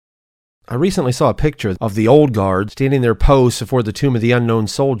I recently saw a picture of the old guard standing their posts before the tomb of the unknown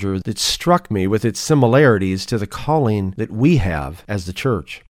soldier that struck me with its similarities to the calling that we have as the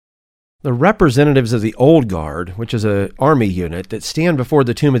church. The representatives of the old guard, which is an army unit that stand before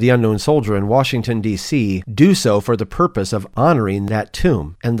the tomb of the unknown soldier in Washington, D.C., do so for the purpose of honoring that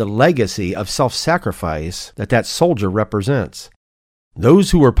tomb and the legacy of self-sacrifice that that soldier represents.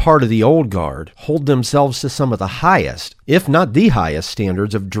 Those who are part of the old guard hold themselves to some of the highest, if not the highest,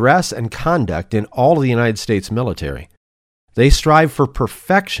 standards of dress and conduct in all of the United States military. They strive for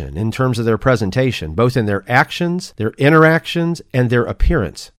perfection in terms of their presentation, both in their actions, their interactions, and their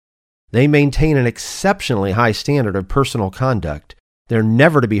appearance. They maintain an exceptionally high standard of personal conduct. They're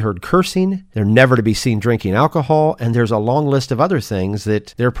never to be heard cursing, they're never to be seen drinking alcohol, and there's a long list of other things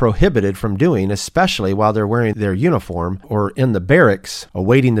that they're prohibited from doing, especially while they're wearing their uniform or in the barracks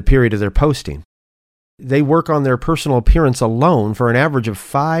awaiting the period of their posting. They work on their personal appearance alone for an average of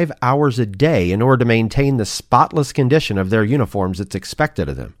 5 hours a day in order to maintain the spotless condition of their uniforms that's expected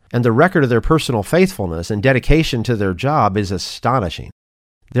of them. And the record of their personal faithfulness and dedication to their job is astonishing.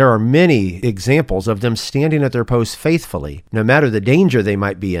 There are many examples of them standing at their posts faithfully, no matter the danger they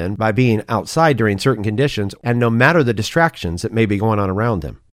might be in by being outside during certain conditions, and no matter the distractions that may be going on around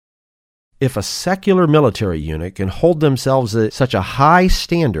them. If a secular military unit can hold themselves at such a high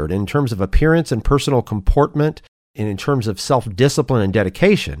standard in terms of appearance and personal comportment, and in terms of self-discipline and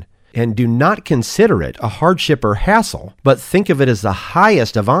dedication, and do not consider it a hardship or hassle, but think of it as the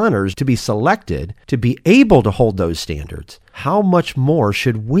highest of honors to be selected, to be able to hold those standards, how much more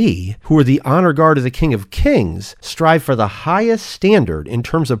should we, who are the honor guard of the King of Kings, strive for the highest standard in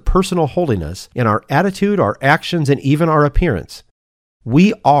terms of personal holiness in our attitude, our actions, and even our appearance?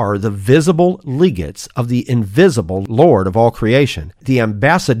 We are the visible legates of the invisible Lord of all creation, the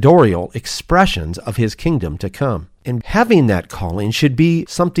ambassadorial expressions of His kingdom to come. And having that calling should be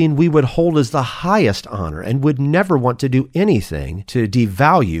something we would hold as the highest honor and would never want to do anything to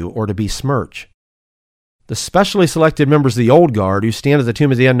devalue or to besmirch. The specially selected members of the old guard who stand at the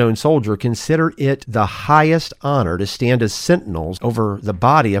tomb of the unknown soldier consider it the highest honor to stand as sentinels over the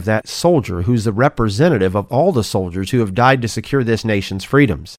body of that soldier who's the representative of all the soldiers who have died to secure this nation's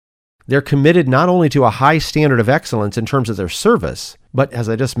freedoms. They're committed not only to a high standard of excellence in terms of their service, but, as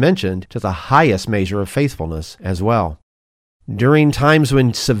I just mentioned, to the highest measure of faithfulness as well. During times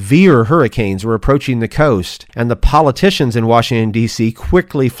when severe hurricanes were approaching the coast and the politicians in Washington, D.C.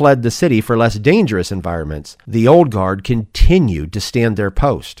 quickly fled the city for less dangerous environments, the old guard continued to stand their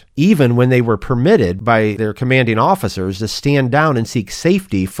post, even when they were permitted by their commanding officers to stand down and seek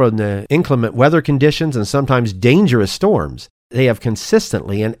safety from the inclement weather conditions and sometimes dangerous storms. They have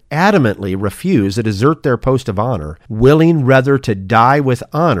consistently and adamantly refused to desert their post of honor, willing rather to die with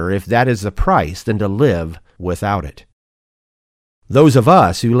honor if that is the price than to live without it. Those of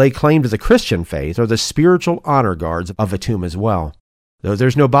us who lay claim to the Christian faith are the spiritual honor guards of a tomb as well, though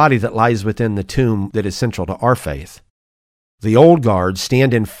there's no body that lies within the tomb that is central to our faith. The old guards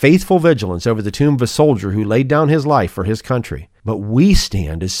stand in faithful vigilance over the tomb of a soldier who laid down his life for his country, but we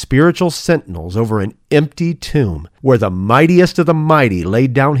stand as spiritual sentinels over an empty tomb where the mightiest of the mighty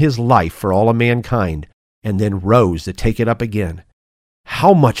laid down his life for all of mankind and then rose to take it up again.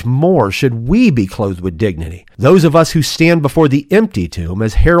 How much more should we be clothed with dignity? Those of us who stand before the empty tomb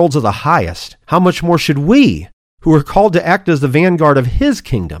as heralds of the highest, how much more should we, who are called to act as the vanguard of His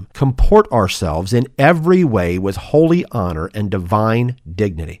kingdom, comport ourselves in every way with holy honor and divine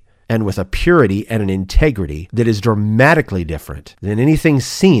dignity, and with a purity and an integrity that is dramatically different than anything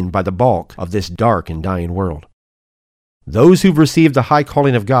seen by the bulk of this dark and dying world. Those who've received the high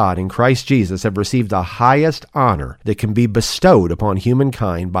calling of God in Christ Jesus have received the highest honor that can be bestowed upon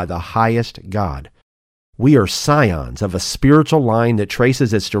humankind by the highest God. We are scions of a spiritual line that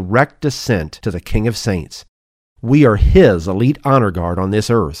traces its direct descent to the King of Saints. We are His elite honor guard on this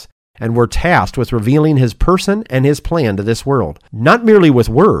earth, and we're tasked with revealing His person and His plan to this world, not merely with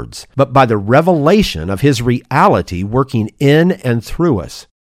words, but by the revelation of His reality working in and through us.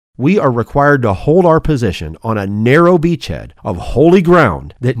 We are required to hold our position on a narrow beachhead of holy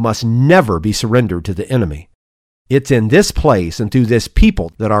ground that must never be surrendered to the enemy. It's in this place and through this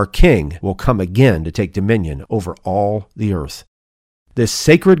people that our King will come again to take dominion over all the earth. This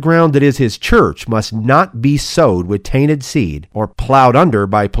sacred ground that is His church must not be sowed with tainted seed or plowed under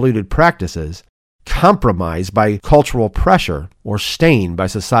by polluted practices, compromised by cultural pressure, or stained by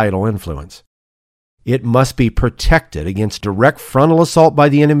societal influence. It must be protected against direct frontal assault by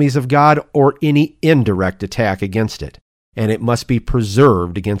the enemies of God or any indirect attack against it. And it must be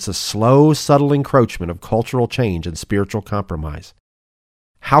preserved against the slow, subtle encroachment of cultural change and spiritual compromise.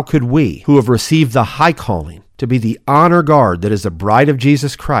 How could we, who have received the high calling to be the honor guard that is the bride of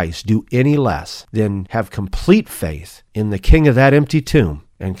Jesus Christ, do any less than have complete faith in the King of that empty tomb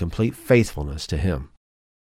and complete faithfulness to him?